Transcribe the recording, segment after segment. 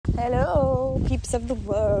Hello, peeps of the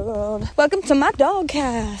world. Welcome to my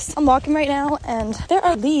dogcast. I'm walking right now and there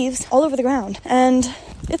are leaves all over the ground and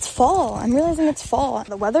it's fall. I'm realizing it's fall.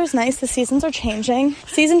 The weather's nice. The seasons are changing.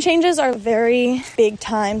 Season changes are very big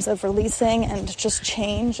times of releasing and just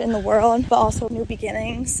change in the world, but also new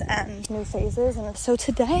beginnings and new phases. And so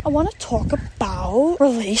today I want to talk about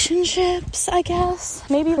relationships, I guess.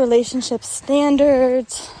 Maybe relationship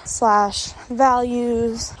standards /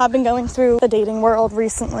 values. I've been going through the dating world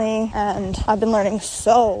recently and I've been learning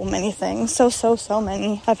so many things. So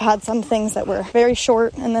many. I've had some things that were very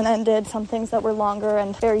short and then ended, some things that were longer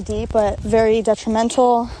and very deep but very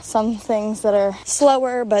detrimental, some things that are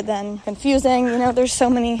slower but then confusing. You know, there's so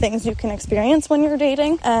many things you can experience when you're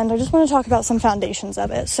dating, and I just want to talk about some foundations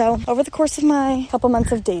of it. So over the course of my couple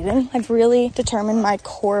months of dating, I've really determined my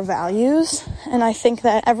core values, and I think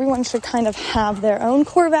that everyone should kind of have their own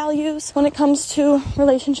core values when it comes to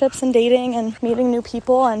relationships and dating and meeting new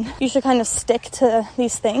people, and you should kind of stick to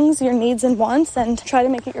these things, your needs and wants, and try to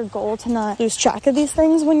make it your goal to not lose track of these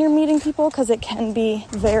things when you're meeting people, because it can be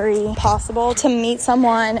very possible to meet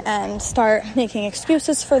someone and start making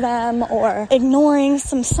excuses for them or ignoring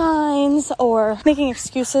some signs or making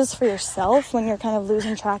excuses for yourself when you're kind of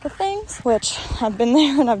losing track of things, which I've been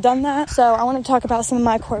there and I've done that. So I want to talk about some of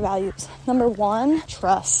my core values. Number one,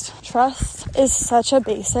 trust. Trust is such a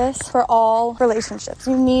basis for all relationships.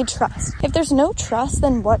 You need trust. If there's no trust,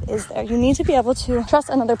 then what is there? You need to be able to trust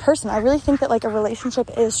another person. I really think that like a relationship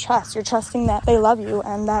is trust. You're trusting that they love you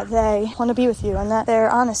and that they want to be with you and that they're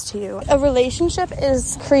honest to you. A relationship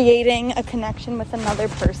is creating a connection with another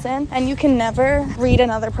person, and you can never read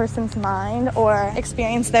another person's mind or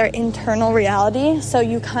experience their internal reality. So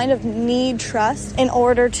you kind of need trust in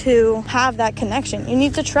order to have that connection. You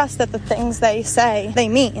need to trust that the things they say they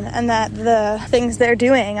mean and that the things they're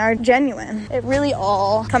doing are genuine. It really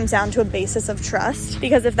all comes down to a basis of trust,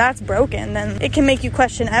 because if that's broken, then it can make you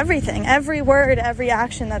question everything. Every word, every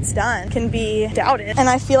action that's done can be doubted. And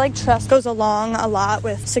I feel like trust goes along a lot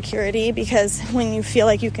with security, because when you feel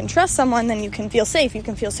like you can trust someone, then you can feel safe, you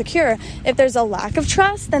can feel secure. If there's a lack of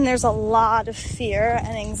trust, then there's a lot of fear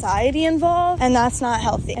and anxiety involved, and that's not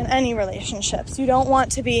healthy in any relationships. You don't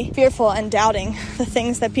want to be fearful and doubting the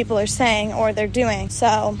things that people are saying or they're doing.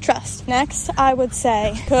 So trust. Next, I would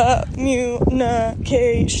say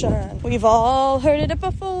communication. We've all heard it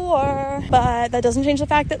before, but that doesn't change the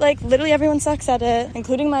fact that like literally everyone sucks at it,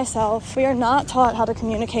 including myself. We are not taught how to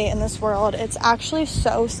communicate in this world. It's actually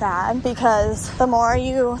so sad, because the more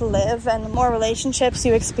you live and the more relationships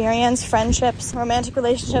you experience, friendships, romantic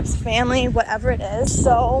relationships, family, whatever it is,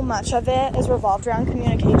 so much of it is revolved around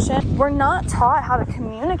communication. We're not taught how to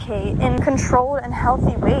communicate in controlled and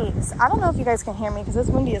healthy ways. I don't know if you guys can hear me because this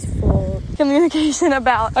windy is full. Communication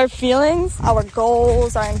about our feelings, our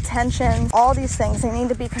goals, our intentions, all these things, they need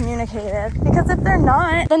to be communicated, because if they're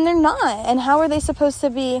not, then they're not. And how are they supposed to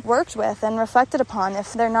be worked with and reflected upon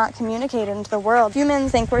if they're not communicated into the world?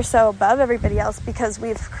 Humans think we're so above everybody else because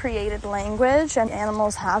we've created language and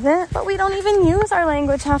animals haven't, but we don't even use our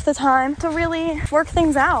language half the time to really work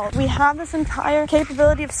things out. We have this entire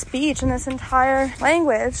capability of speech and this entire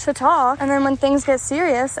language to talk, and then when things get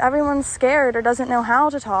serious, everyone's scared or doesn't know how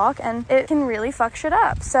to talk, and it can really fuck shit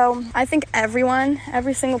up. So I think every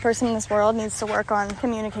single person in this world needs to work on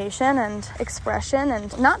communication and expression,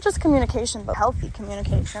 and not just communication, but healthy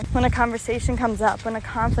communication. When a conversation comes up, when a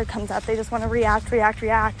conflict comes up, they just want to react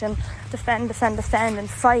and defend and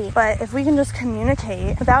fight. But if we can just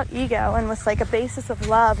communicate without ego and with like a basis of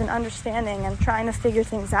love and understanding and trying to figure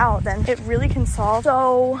things out, then it really can solve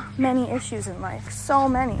so many issues in life. So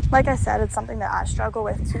many. Like I said, it's something that I struggle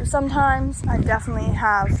with too sometimes. I definitely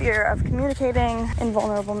have fear of communicating in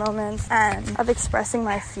vulnerable moments and of expressing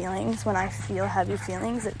my feelings when I feel heavy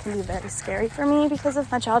feelings. It can be very scary for me because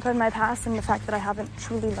of my childhood, my past, and the fact that I haven't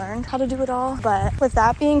truly learned how to do it all. But with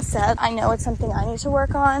that being said, I know it's something I need to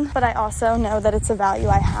work on, but I also know that it's a value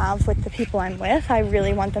I have with the people I'm with. I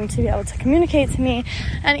really want them to be able to communicate to me,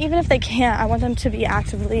 and even if they can't, I want them to be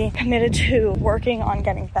actively committed to working on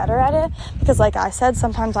getting better at it, because like I said,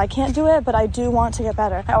 sometimes I can't do it, but I do want to get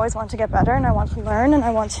better. I always want to get better, and I want to learn, and I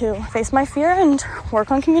want to face my fear and work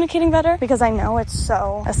on communicating better, because I know it's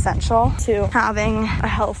so essential to having a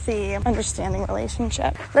healthy, understanding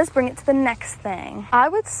relationship. Let's bring it to the next thing. I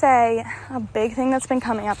would say a big thing that's been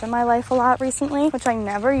coming up in my life a lot recently, which I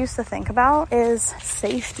never used to think about is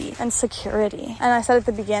safety and security. And I said at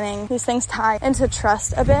the beginning, these things tie into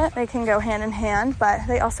trust a bit. They can go hand in hand, but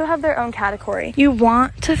they also have their own category. You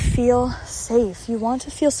want to feel safe. You want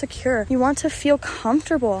to feel secure. You want to feel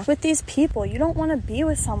comfortable with these people. You don't want to be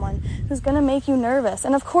with someone who's going to make you nervous.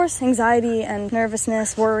 And of course, anxiety and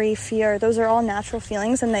nervousness, worry, fear, those are all natural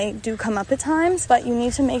feelings and they do come up at times, but you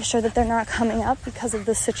need to make sure that they're not coming up because of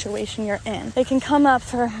the situation you're in. They can come up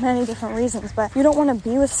for many different reasons, but you don't want to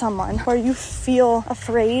be with someone where you feel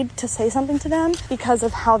afraid to say something to them because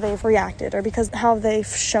of how they've reacted or because how they've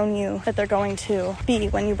shown you that they're going to be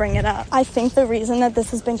when you bring it up. I think the reason that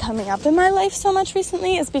this has been coming up in my life so much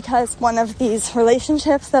recently is because one of these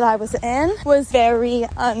relationships that I was in was very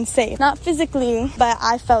unsafe. Not physically, but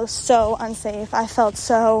I felt so unsafe. I felt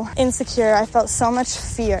so insecure. I felt so much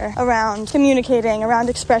fear around communicating, around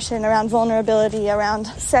expression, around vulnerability, around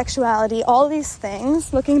sexuality, all these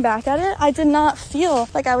things. Looking back at it, I did not feel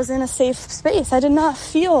like I was in a safe space. I did not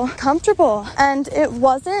feel comfortable. And it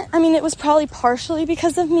wasn't, it was probably partially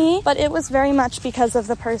because of me, but it was very much because of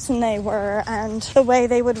the person they were and the way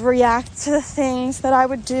they would react to the things that I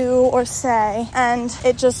would do or say. And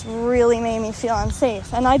it just really made me feel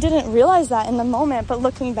unsafe. And I didn't realize that in the moment, but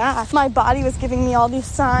looking back, my body was giving me all these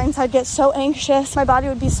signs. I'd get so anxious. My body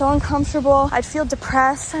would be so uncomfortable. I'd feel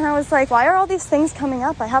depressed. And I was like, why are all these things coming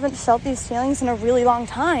up? I haven't felt these feelings in a really long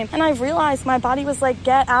time. And I realized my body was like,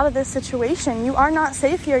 get out of this situation. You are not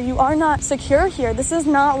safe here. You are not secure here. This is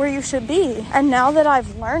not where you should be. And now that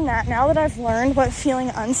I've learned that, now that I've learned what feeling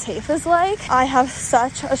unsafe is like, I have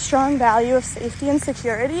such a strong value of safety and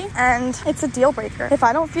security, and it's a deal breaker. If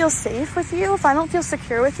I don't feel safe with you, if I don't feel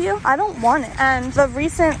secure with you, I don't want it. And the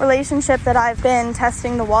recent relationship that I've been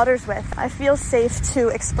testing the waters with, I feel safe to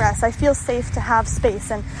express. I feel safe to have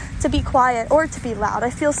space and to be quiet or to be loud. I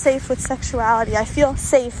feel safe with sexuality. I feel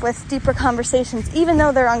safe with deeper conversations, even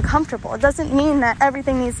though they're uncomfortable. It doesn't mean that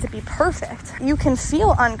everything needs to be perfect. You can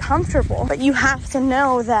feel uncomfortable, but you have to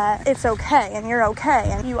know that it's okay and you're okay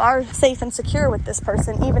and you are safe and secure with this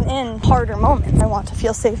person, even in harder moments. I want to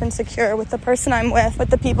feel safe and secure with the person I'm with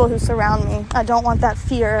the people who surround me. I don't want that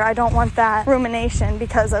fear. I don't want that rumination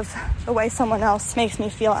because of the way someone else makes me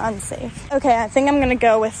feel unsafe. Okay, I think I'm going to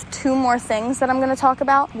go with 2 more things that I'm going to talk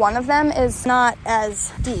about. One of them is not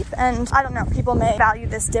as deep, and I don't know, people may value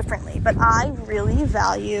this differently, but I really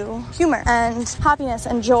value humor and happiness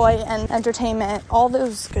and joy and entertainment, all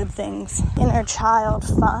those good things. Inner child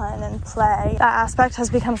fun and play. That aspect has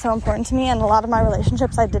become so important to me, and a lot of my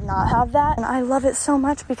relationships I did not have that, and I love it so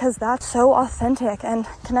much because that's so authentic. And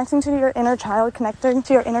connecting to your inner child, connecting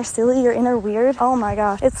to your inner silly, your inner weird, oh my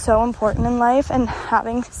gosh, it's so important in life. And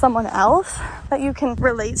having someone else that you can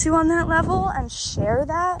relate to on that level and share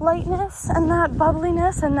that lightness and that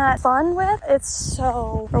bubbliness and that fun with, it's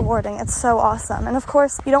so rewarding. It's so awesome. And of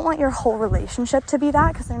course, you don't want your whole relationship to be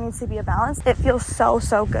that because there needs to be a balance. It feels so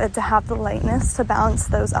good to have the lightness to balance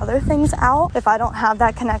those other things out. If I don't have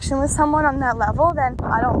that connection with someone on that level, then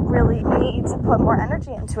I don't really need to put more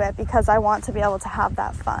energy into it because I want to be able to have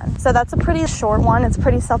that fun. So that's a pretty short one. It's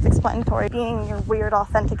pretty self-explanatory. Being your weird,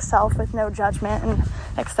 authentic self with no judgment and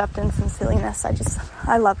acceptance and silliness.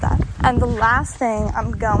 I love that. And the last thing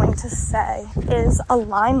I'm going to say is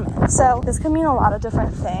alignment. So this can mean a lot of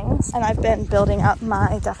different things, and I've been building up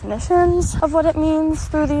my definitions of what it means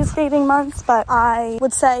through these dating months, but I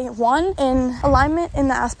would say 1, in alignment in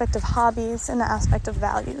the aspect of hobbies, in the aspect of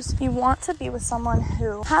values. You want to be with someone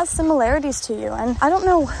who has similarities to you. And I don't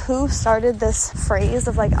know who started this phrase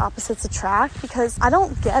of like opposites attract, because I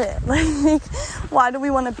don't get it. Like, why do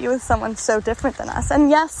we want to be with someone so different than us?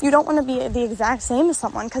 And yes, you don't want to be the exact same as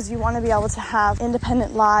someone because you want to be able to have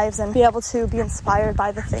independent lives and be able to be inspired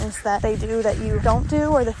by the things that they do that you don't do,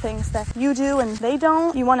 or the things that you do and they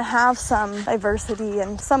don't. You want to have some diversity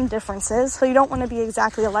and some differences. So you don't want to be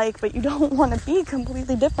exactly alike, but you don't want to be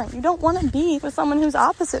completely different. You don't want to be with someone who's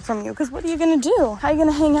opposite from you, because what are you going to do? How are you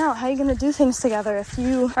going to hang out? How are you going to do things together if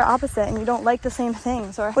you are opposite and you don't like the same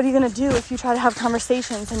things? Or what are you going to do if you try to have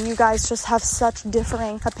conversations and you guys just have such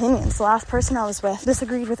differing opinions? The last person I was with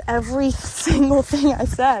disagreed with every single thing I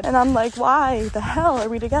said, and I'm like, why the hell are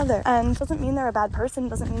we together? And it doesn't mean they're a bad person,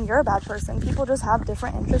 doesn't mean you're a bad person. People just have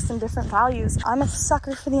different interests and different values. I'm a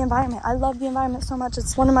sucker for the environment. I love the environment so much.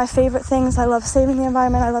 It's one of my favorite things. I love saving the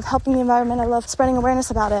environment. I love helping the environment. I love spreading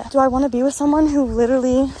awareness about it. Do I want to be with someone who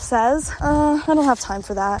literally says, I don't have time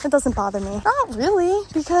for that? It doesn't bother me. Not really,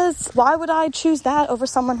 because why would I choose that over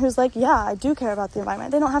someone who's like, yeah, I do care about the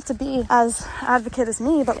environment? They don't have to be as advocate as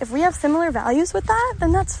me, but But if we have similar values with that,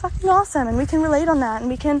 then that's fucking awesome, and we can relate on that, and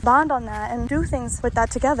we can bond on that and do things with that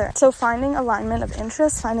together. So finding alignment of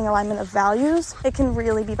interests, finding alignment of values, it can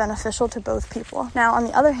really be beneficial to both people. Now, on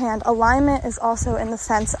the other hand, alignment is also in the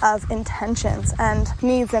sense of intentions and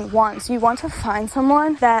needs and wants. You want to find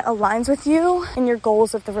someone that aligns with you in your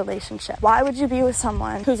goals of the relationship. Why would you be with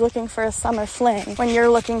someone who's looking for a summer fling when you're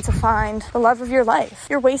looking to find the love of your life?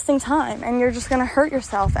 You're wasting time, and you're just gonna hurt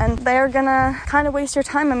yourself, and they're gonna kind of waste your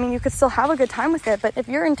time. I mean, you could still have a good time with it, but if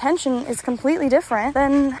your intention is completely different,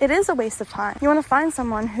 then it is a waste of time. You want to find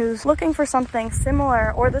someone who's looking for something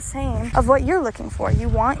similar or the same of what you're looking for. You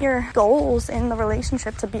want your goals in the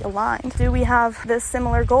relationship to be aligned. Do we have this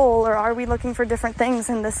similar goal, or are we looking for different things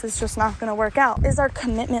and this is just not going to work out? Is our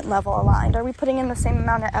commitment level aligned? Are we putting in the same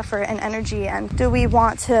amount of effort and energy? And do we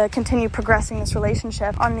want to continue progressing this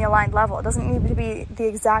relationship on the aligned level? It doesn't need to be the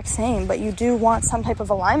exact same, but you do want some type of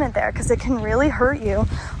alignment there, because it can really hurt you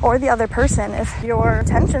or the other person if your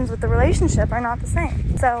intentions with the relationship are not the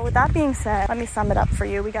same. So with that being said, let me sum it up for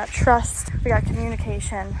you. We got trust, we got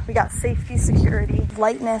communication, we got safety, security,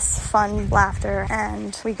 lightness, fun, laughter,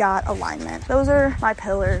 and we got alignment. Those are my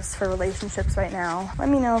pillars for relationships right now. Let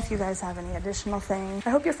me know if you guys have any additional things. I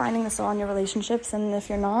hope you're finding this all in your relationships, and if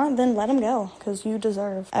you're not, then let them go, because you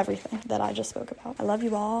deserve everything that I just spoke about. I love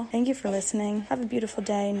you all. Thank you for listening. Have a beautiful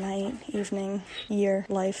day, night, evening, year,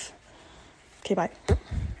 life. Okay, bye.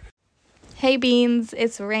 Hey Beans,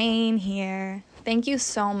 it's Rain here. Thank you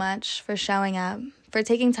so much for showing up, for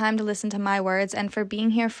taking time to listen to my words, and for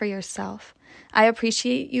being here for yourself. I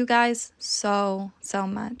appreciate you guys so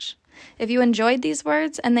much. If you enjoyed these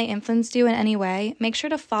words and they influenced you in any way, make sure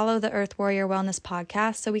to follow the Earth Warrior Wellness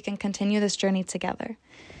podcast so we can continue this journey together.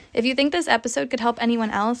 If you think this episode could help anyone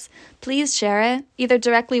else, please share it, either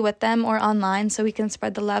directly with them or online, so we can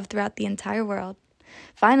spread the love throughout the entire world.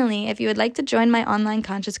 Finally, if you would like to join my online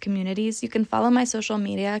conscious communities, you can follow my social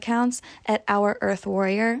media accounts at Our Earth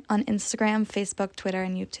Warrior on Instagram, Facebook, Twitter,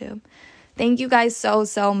 and YouTube. Thank you guys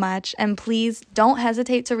so much, and please don't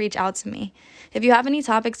hesitate to reach out to me. If you have any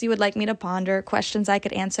topics you would like me to ponder, questions I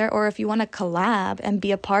could answer, or if you want to collab and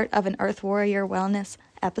be a part of an Earth Warrior Wellness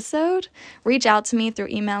episode, reach out to me through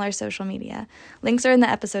email or social media. Links are in the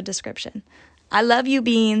episode description. I love you,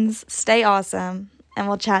 Beans. Stay awesome, and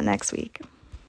we'll chat next week.